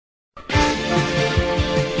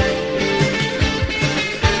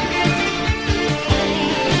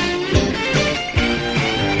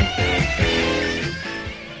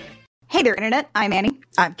Hey there, Internet. I'm Annie.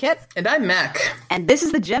 I'm Kit. And I'm Mac. And this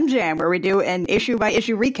is the Gem Jam, where we do an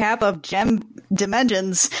issue-by-issue recap of Gem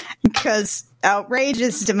Dimensions, because outrage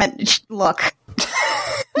is Look.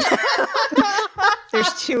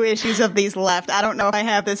 There's 2 issues of these left. I don't know if I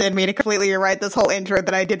have this in me to completely rewrite this whole intro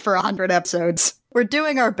that I did for 100 episodes. We're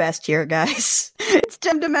doing our best here, guys. It's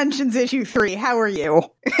Gem Dimensions issue 3. How are you?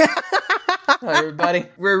 Hi, everybody.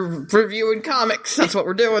 We're reviewing comics. That's what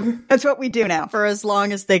we're doing. That's what we do now. For as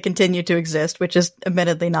long as they continue to exist, which is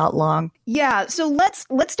admittedly not long. Yeah, so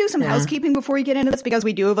let's do some housekeeping before we get into this, because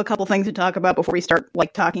we do have a couple things to talk about before we start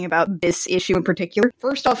talking about this issue in particular.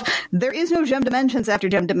 First off, there is no Gem Dimensions after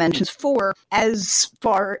Gem Dimensions 4, as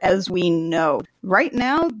far as we know. Right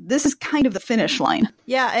now, this is kind of the finish line.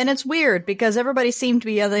 Yeah, and it's weird, because everybody seemed to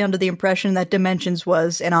be under the impression that Dimensions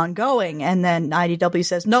was an ongoing, and then IDW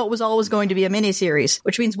says, no, it was always going to be a miniseries,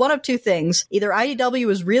 which means one of 2 things. Either IDW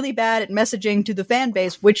is really bad at messaging to the fan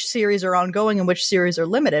base which series are ongoing and which series are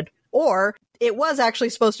limited, or it was actually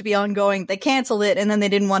supposed to be ongoing. They canceled it, and then they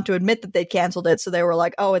didn't want to admit that they'd canceled it, so they were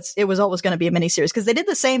like, oh, it was always going to be a miniseries. Because they did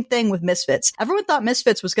the same thing with Misfits. Everyone thought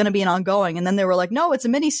Misfits was going to be an ongoing, and then they were like, no, it's a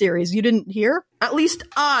miniseries. You didn't hear? At least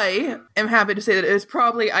I am happy to say that it was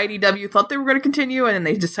probably IDW thought they were going to continue, and then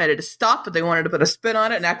they decided to stop, but they wanted to put a spin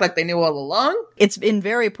on it and act like they knew all along. It's in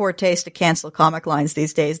very poor taste to cancel comic lines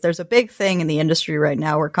these days. There's a big thing in the industry right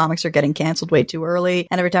now where comics are getting canceled way too early,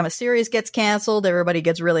 and every time a series gets canceled, everybody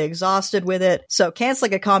gets really exhausted with it. So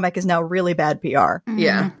canceling a comic is now really bad PR. Mm-hmm.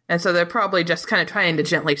 Yeah, and so they're probably just kind of trying to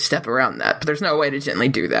gently step around that, but there's no way to gently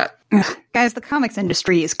do that. Guys, the comics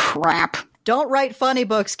industry is crap. Don't write funny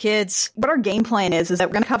books, kids. What our game plan is that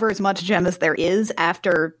we're going to cover as much Gem as there is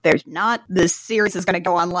after there's not. This series is going to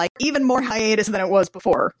go on even more hiatus than it was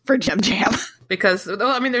before for Gem Jam. Because,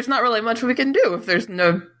 there's not really much we can do if there's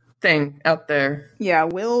no thing out there. Yeah,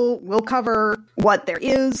 we'll cover what there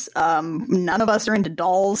is. None of us are into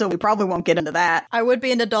dolls, so we probably won't get into that. I would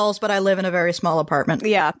be into dolls, but I live in a very small apartment.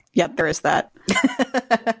 Yeah, there is that.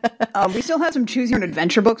 We still have some choose your own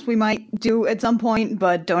adventure books we might do at some point,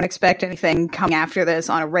 but don't expect anything coming after this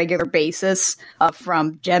on a regular basis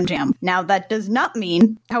from Gem Jam. Now, that does not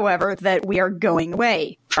mean, however, that we are going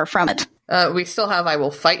away. Far from it. We still have I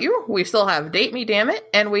Will Fight You, we still have Date Me Damn It,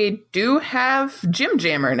 and we do have Jim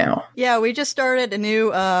Jammer now. Yeah, we just started a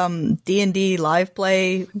new D&D live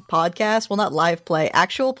play podcast. Well, not live play,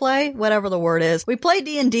 actual play, whatever the word is. We play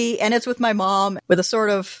D&D, and it's with my mom, with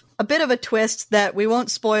a bit of a twist that we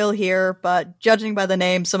won't spoil here, but judging by the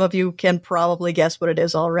name, some of you can probably guess what it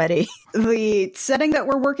is already. The setting that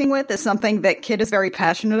we're working with is something that Kit is very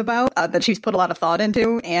passionate about, that she's put a lot of thought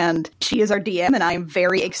into, and she is our DM, and I am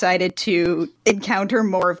very excited to encounter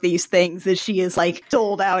more of these things as she is,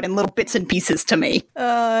 doled out in little bits and pieces to me.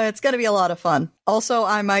 It's gonna be a lot of fun. Also,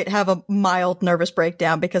 I might have a mild nervous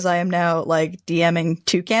breakdown because I am now, DMing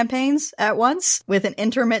 2 campaigns at once with an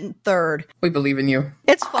intermittent third. We believe in you.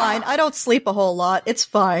 It's fine. I don't sleep a whole lot. It's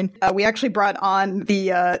fine. We actually brought on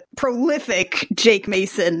the prolific Jake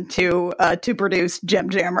Mason to produce Gem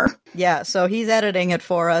Jammer. Yeah, so he's editing it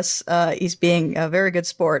for us. He's being a very good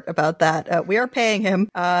sport about that. We are paying him.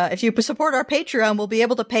 If you support our Patreon, we'll be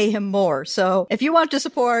able to pay him more. So if you want to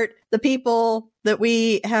support the people that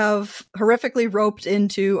we have horrifically roped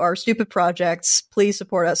into our stupid projects, please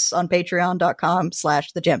support us on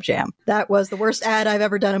patreon.com/thegempjam. That was the worst ad I've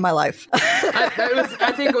ever done in my life.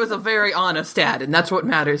 I think it was a very honest ad, and that's what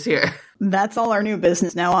matters here. That's all our new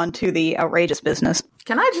business. Now on to the outrageous business.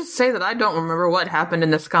 Can I just say that I don't remember what happened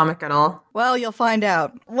in this comic at all? Well, you'll find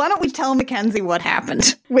out. Why don't we tell Mackenzie what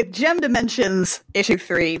happened? With Gem Dimensions, issue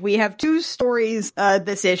 3, we have 2 stories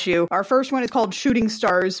this issue. Our first one is called Shooting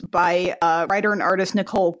Stars by writer and artist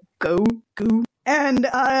Nicole Goo. And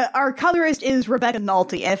our colorist is Rebecca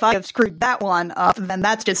Nolte. And if I have screwed that one up, then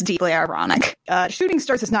that's just deeply ironic. Shooting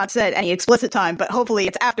Stars is not set any explicit time, but hopefully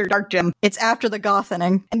it's after Dark Gem. It's after the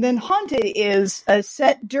Gothening. And then Haunted is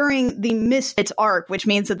set during the Misfits arc, which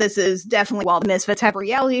means that this is definitely while the Misfits have a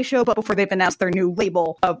reality show, but before they've announced their new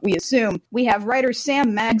label, we assume. We have writer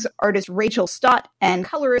Sam Maggs, artist Rachel Stott, and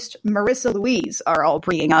colorist Marissa Louise are all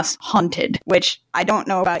bringing us Haunted, which I don't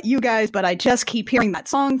know about you guys, but I just keep hearing that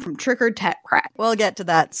song from Trick or Tat Crack. We'll get to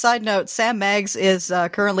that. Side note, Sam Maggs is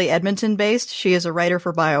currently Edmonton-based. She is a writer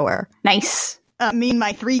for BioWare. Nice.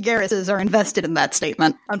 My 3 Garruses are invested in that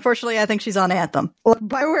statement. Unfortunately, I think she's on Anthem. Look,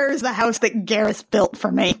 BioWare is the house that Garrus built for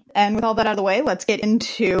me. And with all that out of the way, let's get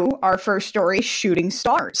into our first story, Shooting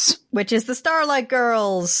Stars. Which is the Starlight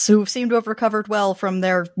Girls, who seem to have recovered well from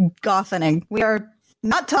their gothening. We are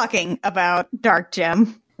not talking about Dark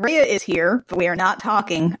Gem. Rhea is here, but we are not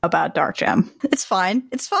talking about Dark Gem. It's fine.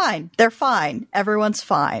 It's fine. They're fine. Everyone's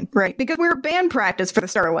fine. Right, because we're band practice for the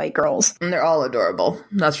Starlight Girls. And they're all adorable.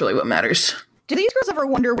 That's really what matters. Do these girls ever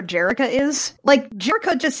wonder what Jerrica is? Like,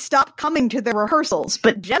 Jerrica just stopped coming to the rehearsals,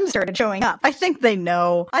 but Gem started showing up. I think they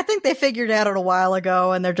know. I think they figured it out a while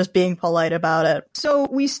ago, and they're just being polite about it. So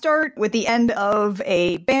we start with the end of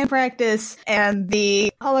a band practice, and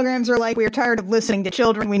the holograms are like, we are tired of listening to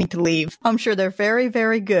children, we need to leave. I'm sure they're very,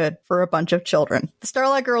 very good for a bunch of children. The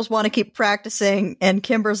Starlight Girls want to keep practicing, and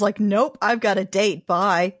Kimber's like, nope, I've got a date,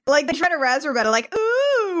 bye. Like, they try to razz her about it, like,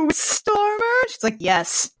 ooh, Stormer? She's like,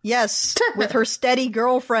 yes. Yes, with her steady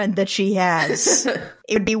girlfriend that she has.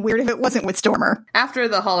 It would be weird if it wasn't with Stormer. After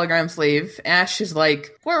the holograms leave, Ash is like,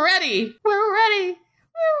 we're ready! We're ready!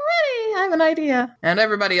 We're ready! I have an idea. And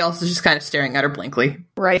everybody else is just kind of staring at her blankly.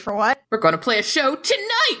 Ready for what? We're going to play a show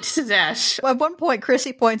tonight, says Ash. At one point,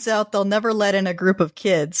 Chrissy points out they'll never let in a group of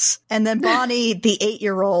kids. And then Bonnie, the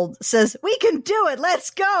 8-year-old, says, we can do it,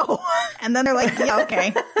 let's go! And then they're like, yeah,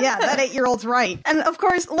 okay. Yeah, that 8-year-old's right. And of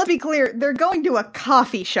course, let's be clear, they're going to a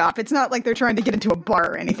coffee shop. It's not like they're trying to get into a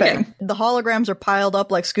bar or anything. Yeah. The holograms are piled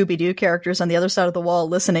up like Scooby-Doo characters on the other side of the wall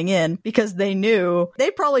listening in, because they knew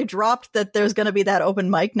they probably dropped that there's going to be that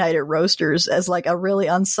open mic night at Roasters as like a really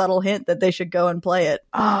unsubtle hint that they should go and play it.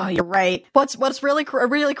 Oh, you're right. What's really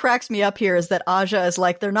cracks me up here is that Aja is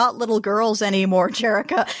like, they're not little girls anymore,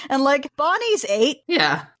 Jerrica. And like, Bonnie's 8.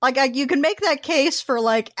 Yeah. Like, you can make that case for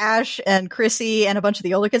like Ash and Chrissy and a bunch of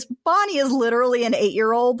the older kids. Bonnie is literally an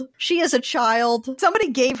 8-year-old. She is a child. Somebody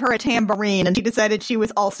gave her a tambourine and she decided she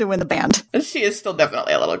was also in the band. She is still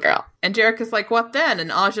definitely a little girl. And Jerrica's like, what then?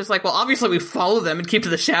 And Aja's like, well, obviously we follow them and keep to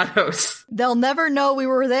the shadows. They'll never know we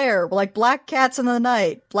were there. We're like black cats in the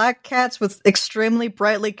night. Black cats with extremely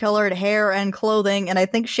brightly colored hair and clothing, and I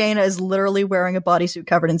think Shayna is literally wearing a bodysuit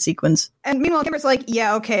covered in sequins. And meanwhile, Kimber's like,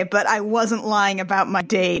 yeah, okay, but I wasn't lying about my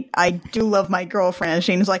date. I do love my girlfriend. And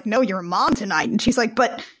Shayna's like, no, you're a mom tonight. And she's like,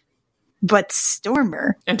 but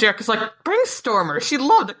Stormer. And Jerrica's like, bring Stormer. She'd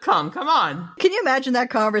love to come. Come on. Can you imagine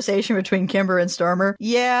that conversation between Kimber and Stormer?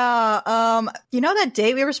 Yeah, you know that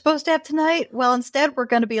date we were supposed to have tonight? Well, instead we're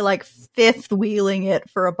going to be like fifth wheeling it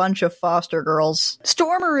for a bunch of foster girls.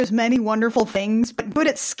 Stormer is many wonderful things, but good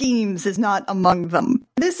at schemes is not among them.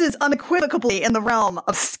 This is unequivocally in the realm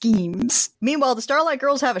of schemes. Meanwhile, the Starlight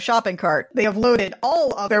Girls have a shopping cart. They have loaded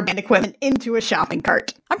all of their band equipment into a shopping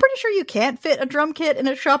cart. I'm pretty sure you can't fit a drum kit in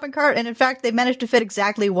a shopping cart, and in fact, they managed to fit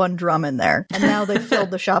exactly one drum in there. And now they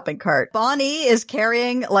filled the shopping cart. Bonnie is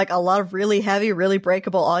carrying like a lot of really heavy, really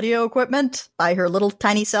breakable audio equipment by her little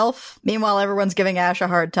tiny self. Meanwhile, everyone's giving Ash a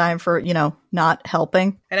hard time for, you know, not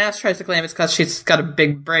helping. And Ash tries to claim it's because she's got a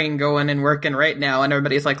big brain going and working right now, and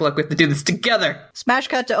everybody's like, look, we have to do this together. Smash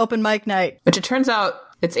cut to open mic night. Which it turns out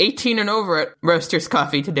it's 18 and over at Roasters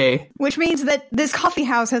Coffee today. Which means that this coffee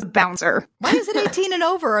house has a bouncer. Why is it 18 and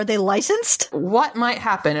over? Are they licensed? What might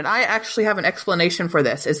happen, and I actually have an explanation for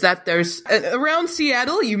this, is that there's, around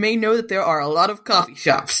Seattle, you may know that there are a lot of coffee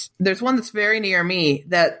shops. There's one that's very near me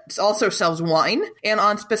that also sells wine, and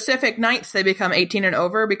on specific nights they become 18 and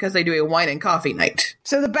over because they do a wine and coffee night.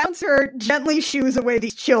 So the bouncer gently shoos away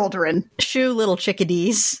these children. Shoo, little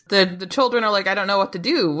chickadees. The children are like, I don't know what to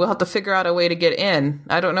do. We'll have to figure out a way to get in.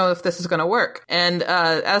 I don't know if this is going to work. And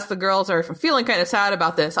as the girls are feeling kind of sad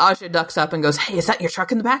about this, Aja ducks up and goes, hey, is that your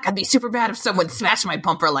truck in the back? I'd be super bad if someone smashed my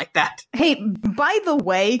bumper like that. Hey, by the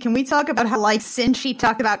way, can we talk about how, like, since she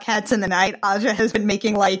talked about Cats in the Night, Aja has been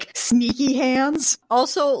making, like, sneaky hands?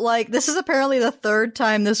 Also, like, this is apparently the third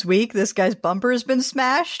time this week this guy's bumper has been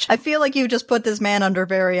smashed. I feel like you just put this man under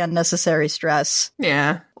very unnecessary stress.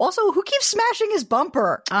 Yeah. Also, who keeps smashing his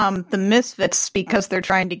bumper? The Misfits, because they're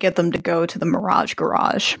trying to get them to go to the Mirage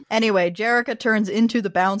Garage. Anyway, Jerrica turns into the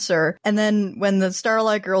bouncer, and then when the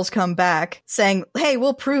Starlight Girls come back, saying, hey,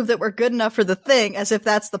 we'll prove that we're good enough for the thing, as if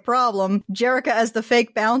that's the problem, Jerrica, as the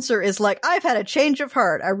fake bouncer, is like, I've had a change of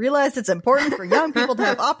heart. I realized it's important for young people to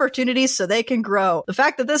have opportunities so they can grow. The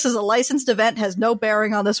fact that this is a licensed event has no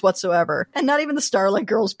bearing on this whatsoever. And not even the Starlight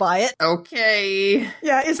Girls buy it. Okay.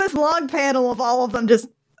 Yeah, is this log panel of all of them just...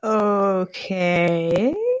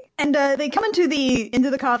 okay. And they come into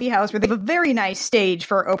the coffee house where they have a very nice stage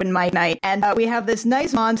for open mic night. And we have this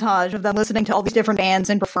nice montage of them listening to all these different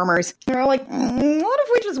bands and performers. And they're all like, what if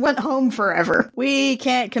we just went home forever? We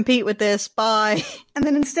can't compete with this. Bye. And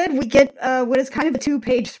then instead we get what is kind of a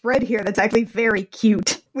 2-page spread here that's actually very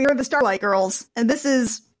cute. We are the Starlight Girls, and this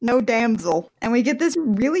is No Damsel. And we get this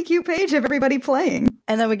really cute page of everybody playing.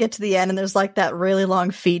 And then we get to the end and there's like that really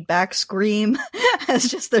long feedback scream.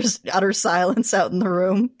 There's utter silence out in the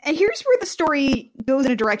room. And here's where the story goes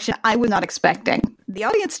in a direction I was not expecting. The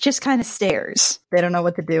audience just kind of stares. They don't know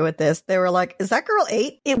what to do with this. They were like, is that girl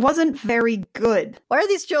 8? It wasn't very good. Why are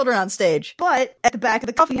these children on stage? But at the back of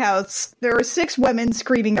the coffee house, there are 6 women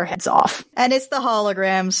screaming their heads off. And it's the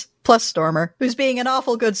Holograms, plus Stormer, who's being an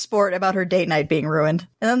awful good sport about her date night being ruined.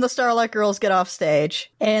 And then the Starlight Girls get off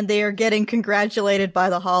stage, and they are getting congratulated by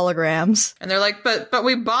the Holograms. And they're like, but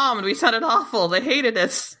we bombed. We sounded awful. They hated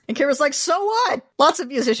us. And Kira's like, so what? Lots of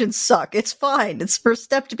musicians suck. It's fine. It's first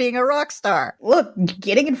step to being a rock star. Look,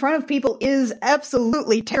 getting in front of people is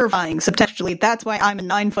absolutely terrifying subtextually. That's why I'm a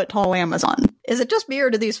 9-foot-tall Amazon. Is it just me,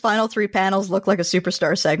 or do these final 3 panels look like a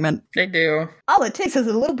Superstar segment? They do. All it takes is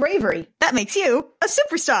a little bravery. That makes you a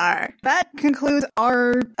superstar. That concludes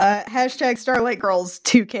our hashtag Starlight Girls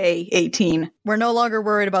 2K18. We're no longer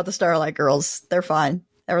worried about the Starlight Girls. They're fine.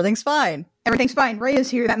 Everything's fine. Everything's fine. Ray is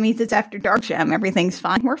here. That means it's after dark, Gem. Everything's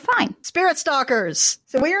fine. We're fine. Spirit Stalkers!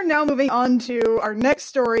 So we are now moving on to our next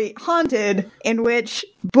story, Haunted, in which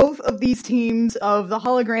both of these teams of the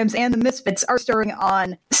Holograms and the Misfits are starring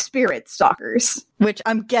on Spirit Stalkers. Which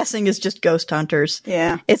I'm guessing is just Ghost Hunters.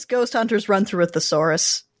 Yeah. It's Ghost Hunters run through a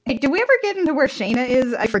thesaurus. Hey, did we ever get into where Shayna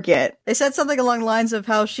is? I forget. They said something along the lines of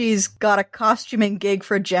how she's got a costuming gig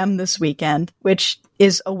for Gem this weekend, which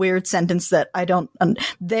is a weird sentence that I don't...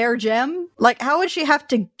 their Gem? Like, how would she have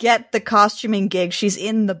to get the costuming gig? She's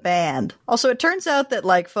in the band. Also, it turns out that,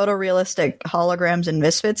 like, photorealistic holograms and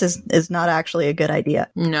Misfits is not actually a good idea.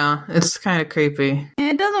 No, it's kind of creepy. And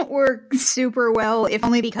it doesn't work super well, if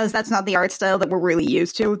only because that's not the art style that we're really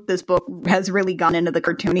used to. This book has really gone into the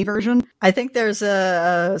cartoony version. I think there's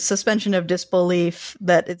a suspension of disbelief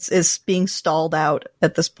that it's being stalled out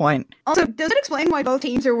at this point. Also, does it explain why both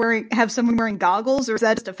teams have someone wearing goggles, or is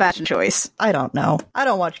that just a fashion choice? I don't know. I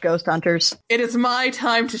don't watch Ghost Hunters. It is my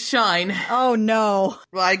time to shine. Oh no.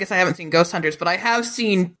 Well, I guess I haven't seen Ghost Hunters, but I have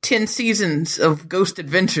seen 10 seasons of Ghost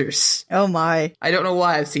Adventures. Oh my. I don't know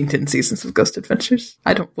why I've seen 10 seasons of Ghost Adventures.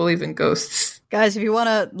 I don't believe in ghosts. Guys, if you want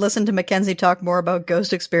to listen to Mackenzie talk more about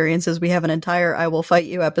ghost experiences, we have an entire I Will Fight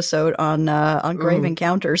You episode on Grave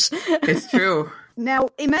Encounters. It's true. Now,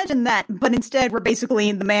 imagine that, but instead we're basically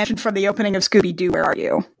in the mansion from the opening of Scooby-Doo, Where Are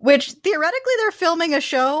You? Which, theoretically, they're filming a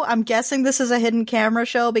show. I'm guessing this is a hidden camera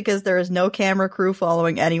show because there is no camera crew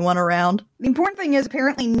following anyone around. The important thing is,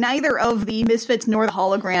 apparently neither of the Misfits nor the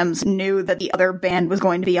Holograms knew that the other band was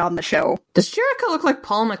going to be on the show. Does Jericho look like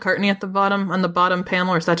Paul McCartney on the bottom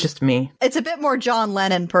panel, or is that just me? It's a bit more John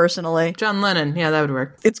Lennon, personally. John Lennon, yeah, that would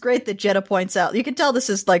work. It's great that Jeddah points out, you can tell this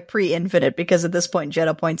is like pre-Infinite, because at this point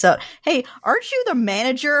Jeddah points out, hey, aren't you the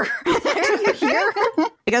manager? Are you here?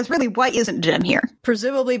 Because really, why isn't Jim here?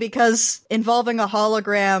 Presumably because involving a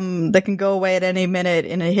hologram that can go away at any minute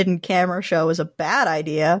in a hidden camera show is a bad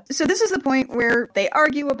idea. So this is the point where they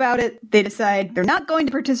argue about it. They decide they're not going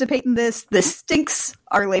to participate in this. This stinks.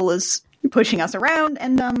 Our label is pushing us around,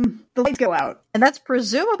 and the lights go out. And that's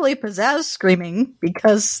presumably Pizzazz screaming,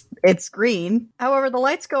 because it's green. However, the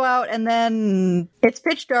lights go out, and then it's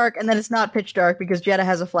pitch dark, and then it's not pitch dark because Jeddah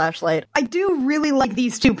has a flashlight. I do really like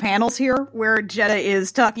these two panels here, where Jeddah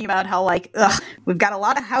is talking about how, like, we've got a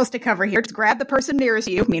lot of house to cover here. Just grab the person nearest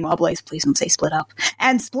you. Meanwhile, Blaze, please don't say split up.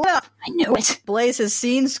 And split up! I knew it. Blaze has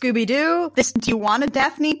seen Scooby-Doo. Do you want a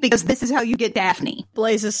Daphne? Because this is how you get Daphne.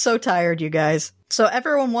 Blaze is so tired, you guys. So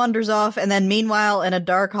everyone wanders off, and then meanwhile, in a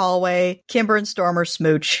dark hallway, Kimber and Stormer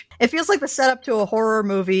smooch. It feels like the setup to a horror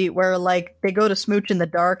movie where, like, they go to smooch in the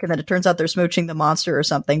dark, and then it turns out they're smooching the monster or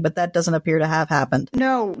something, but that doesn't appear to have happened.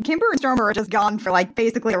 No, Kimber and Stormer are just gone for, like,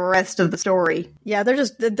 basically the rest of the story. Yeah, they're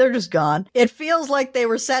just gone. It feels like they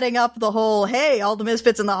were setting up the whole, hey, all the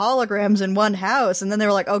Misfits and the Holograms in one house, and then they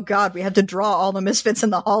were like, oh god, we have to draw all the Misfits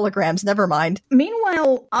and the Holograms, never mind.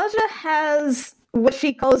 Meanwhile, Aja has what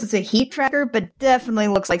she calls is a heat tracker, but definitely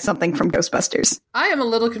looks like something from Ghostbusters. I am a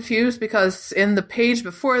little confused because in the page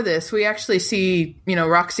before this, we actually see,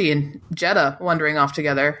 Roxy and Jeddah wandering off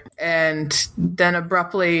together. And then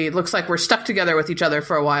abruptly, it looks like we're stuck together with each other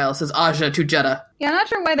for a while, says Aja to Jeddah. Yeah, I'm not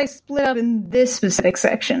sure why they split up in this specific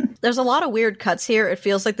section. There's a lot of weird cuts here. It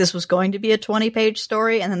feels like this was going to be a 20-page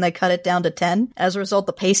story, and then they cut it down to 10. As a result,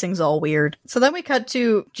 the pacing's all weird. So then we cut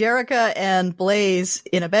to Jerica and Blaze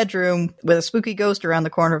in a bedroom with a spooky ghost around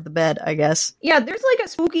the corner of the bed, I guess. Yeah, there's like a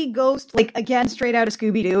spooky ghost, like, again, straight out of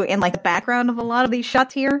Scooby-Doo, in like the background of a lot of these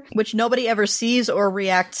shots here. Which nobody ever sees or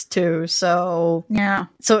reacts to, so... Yeah.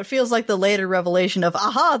 So it feels like the later revelation of,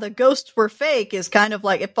 aha, the ghosts were fake, is kind of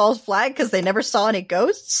like, it falls flat because they never saw any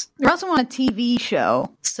ghosts. They're also on a TV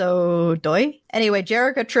show. So, doy? Anyway,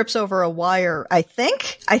 Jerica trips over a wire, I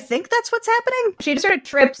think that's what's happening. She just sort of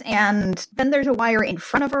trips, and then there's a wire in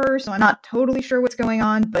front of her, so I'm not totally sure what's going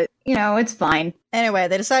on, but, it's fine. fine. Anyway,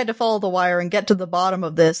 they decide to follow the wire and get to the bottom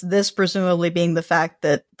of this presumably being the fact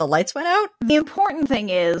that the lights went out. The important thing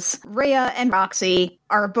is, Rhea and Roxy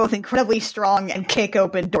are both incredibly strong and kick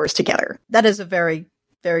open doors together. That is a very,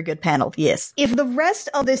 very good panel, yes. If the rest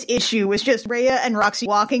of this issue was just Rhea and Roxy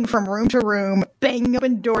walking from room to room, banging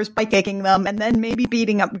open doors by kicking them, and then maybe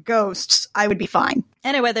beating up ghosts, I would be fine.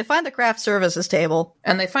 Anyway, they find the craft services table.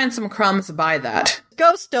 And they find some crumbs by that.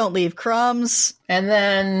 Ghosts don't leave crumbs. And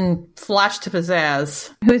then flash to Pizzazz.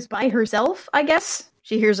 Who's by herself, I guess?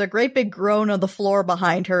 She hears a great big groan on the floor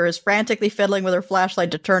behind her, is frantically fiddling with her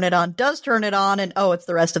flashlight to turn it on, does turn it on, and oh, it's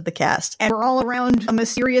the rest of the cast. And we're all around a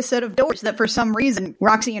mysterious set of doors that for some reason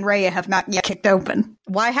Roxy and Rhea have not yet kicked open.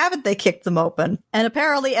 Why haven't they kicked them open? And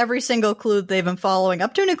apparently every single clue they've been following,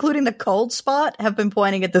 up to and including the cold spot, have been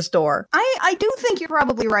pointing at this door. I do think you're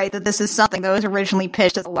probably right that this is something that was originally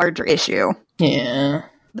pitched as a larger issue. Yeah.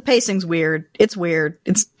 The pacing's weird. It's weird.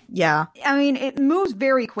 Yeah. I mean, it moves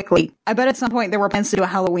very quickly. I bet at some point there were plans to do a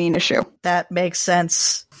Halloween issue. That makes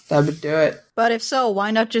sense. That would do it. But if so,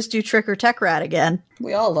 why not just do Trick or Tech Rat again?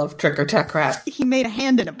 We all love Trick or Tech Rat. He made a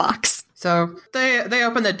hand in a box. So they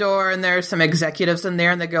open the door and there's some executives in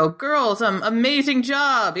there and they go, "Girls, amazing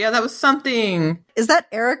job. Yeah, that was something." Is that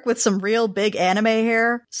Eric with some real big anime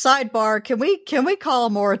hair? Sidebar, can we call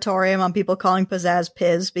a moratorium on people calling Pizzazz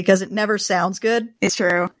Piz because it never sounds good? It's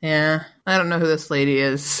true. Yeah. I don't know who this lady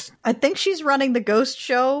is. I think she's running the ghost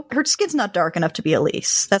show. Her skin's not dark enough to be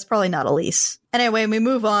Elise. That's probably not Elise. Anyway, we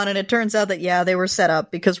move on, and it turns out that, yeah, they were set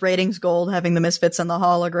up because Ratings Gold having the Misfits and the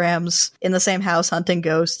Holograms in the same house hunting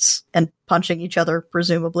ghosts and punching each other,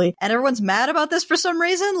 presumably. And everyone's mad about this for some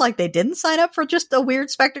reason, like they didn't sign up for just a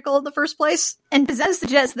weird spectacle in the first place. And Pizzazz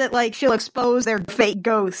suggests that, like, she'll expose their fake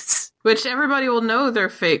ghosts. Which everybody will know they're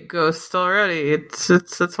fake ghosts already. It's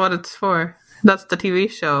what it's for. That's the TV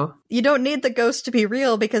show. You don't need the ghosts to be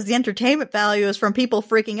real because the entertainment value is from people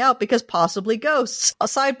freaking out because possibly ghosts. A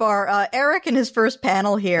sidebar, Eric in his first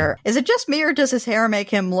panel here. Is it just me or does his hair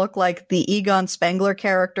make him look like the Egon Spengler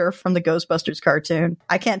character from the Ghostbusters cartoon?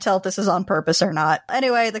 I can't tell if this is on purpose or not.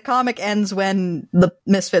 Anyway, the comic ends when the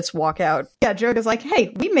Misfits walk out. Yeah, Joker's like,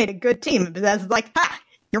 "Hey, we made a good team." And Pizzazz is like, "Ha!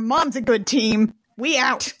 Your mom's a good team. We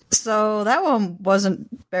out." So that one wasn't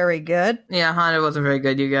very good. Yeah, Honda wasn't very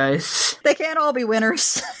good, you guys. They can't all be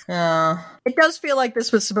winners. Yeah. It does feel like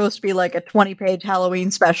this was supposed to be like a 20-page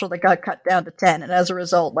Halloween special that got cut down to 10, and as a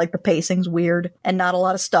result, like, the pacing's weird, and not a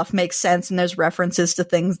lot of stuff makes sense, and there's references to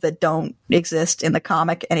things that don't exist in the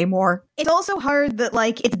comic anymore. It's also hard that,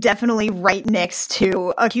 like, it's definitely right next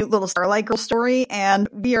to a cute little Starlight Girl story, and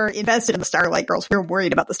we are invested in the Starlight Girls. We're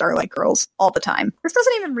worried about the Starlight Girls all the time. This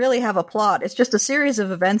doesn't even really have a plot. It's just a series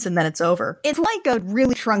of events, and then it's over. It's like a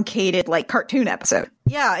really truncated, like, cartoon episode.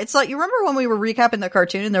 Yeah, it's like, you remember when we were recapping the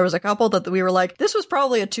cartoon and there was a couple that we were like, this was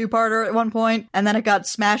probably a two-parter at one point, and then it got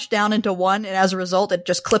smashed down into one, and as a result, it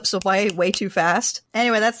just clips away way too fast.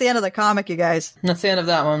 Anyway, that's the end of the comic, you guys. That's the end of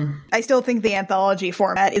that one. I still think the anthology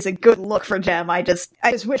format is a good look for Gem. I just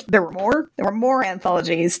wish there were more. There were more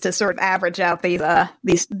anthologies to sort of average out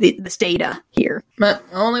this data here. But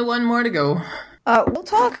only one more to go. We'll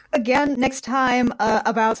talk again next time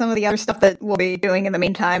about some of the other stuff that we'll be doing in the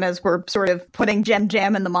meantime as we're sort of putting Gem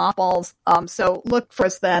Jam in the mothballs. So look for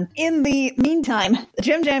us then. In the meantime, the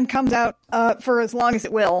Gem Jam comes out for as long as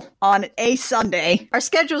it will on a Sunday. Our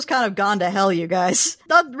schedule's kind of gone to hell, you guys.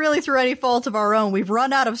 Not really through any fault of our own. We've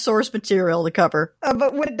run out of source material to cover.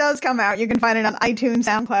 But when it does come out, you can find it on iTunes,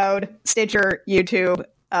 SoundCloud, Stitcher, YouTube,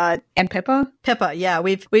 and Pippa? Pippa, yeah.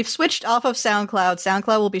 We've switched off of SoundCloud.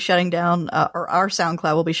 SoundCloud will be shutting down, or our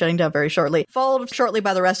SoundCloud will be shutting down very shortly. Followed shortly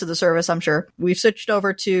by the rest of the service, I'm sure. We've switched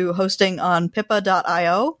over to hosting on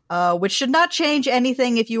Pippa.io, which should not change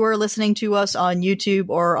anything if you are listening to us on YouTube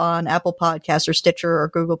or on Apple Podcasts or Stitcher or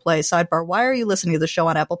Google Play. Sidebar, why are you listening to the show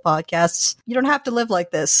on Apple Podcasts? You don't have to live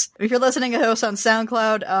like this. If you're listening to us on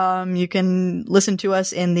SoundCloud, you can listen to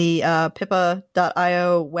us in the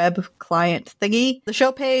Pippa.io web client thingy. The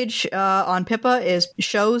show page on Pippa is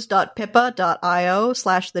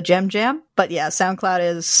shows.pippa.io/thegemjam. But yeah,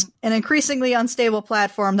 SoundCloud is an increasingly unstable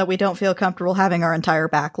platform that we don't feel comfortable having our entire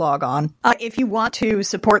backlog on. If you want to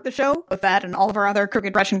support the show with that and all of our other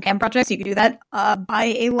Crooked Russian Cam projects, you can do that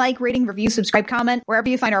by a like, rating, review, subscribe, comment. Wherever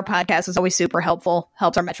you find our podcast is always super helpful.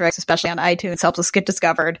 Helps our metrics, especially on iTunes. Helps us get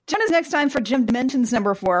discovered. Join us next time for Gem Dimensions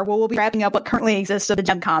number 4, where we'll be wrapping up what currently exists of the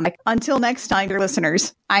Gem comic. Until next time, dear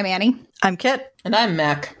listeners, I'm Annie. I'm Kit. And I'm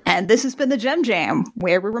Mac. And this has been the Gem Jam,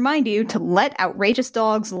 where we remind you to let outrageous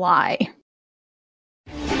dogs lie.